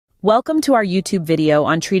Welcome to our YouTube video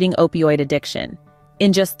on treating opioid addiction.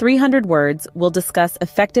 In just 300 words, we'll discuss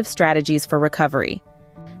effective strategies for recovery.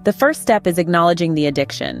 The first step is acknowledging the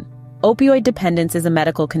addiction. Opioid dependence is a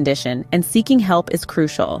medical condition, and seeking help is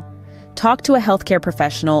crucial. Talk to a healthcare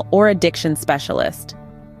professional or addiction specialist.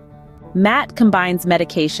 MAT combines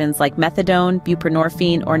medications like methadone,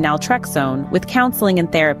 buprenorphine, or naltrexone with counseling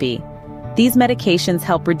and therapy. These medications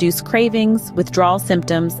help reduce cravings, withdrawal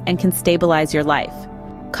symptoms, and can stabilize your life.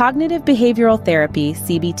 Cognitive behavioral therapy,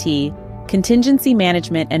 CBT, contingency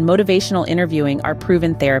management, and motivational interviewing are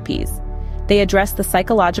proven therapies. They address the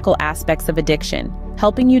psychological aspects of addiction,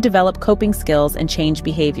 helping you develop coping skills and change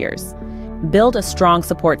behaviors. Build a strong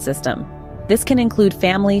support system. This can include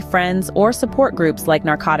family, friends, or support groups like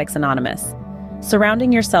Narcotics Anonymous.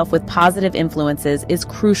 Surrounding yourself with positive influences is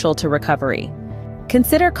crucial to recovery.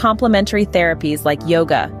 Consider complementary therapies like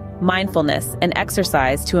yoga, mindfulness, and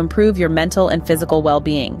exercise to improve your mental and physical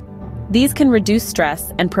well-being. These can reduce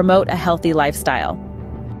stress and promote a healthy lifestyle.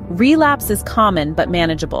 Relapse is common but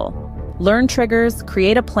manageable. Learn triggers,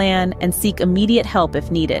 create a plan, and seek immediate help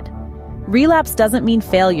if needed. Relapse doesn't mean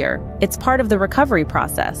failure, it's part of the recovery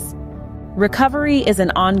process. Recovery is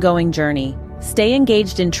an ongoing journey. Stay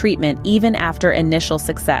engaged in treatment even after initial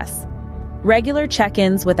success. Regular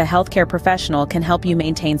check-ins with a healthcare professional can help you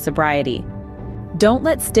maintain sobriety. Don't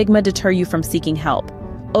let stigma deter you from seeking help.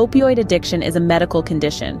 Opioid addiction is a medical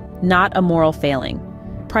condition, not a moral failing.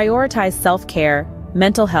 Prioritize self-care,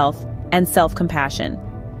 mental health, and self-compassion.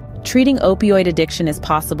 Treating opioid addiction is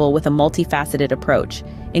possible with a multifaceted approach,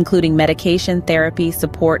 including medication, therapy,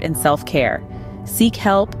 support, and self-care. Seek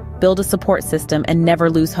help, build a support system, and never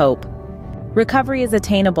lose hope. Recovery is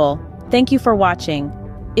attainable. Thank you for watching.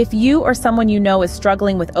 If you or someone you know is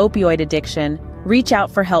struggling with opioid addiction, reach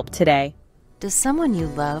out for help today. Does someone you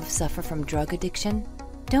love suffer from drug addiction?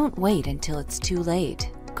 Don't wait until it's too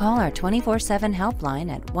late. Call our 24/7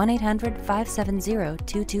 helpline at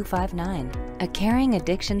 1-800-570-2259. A caring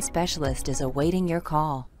addiction specialist is awaiting your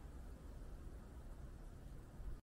call.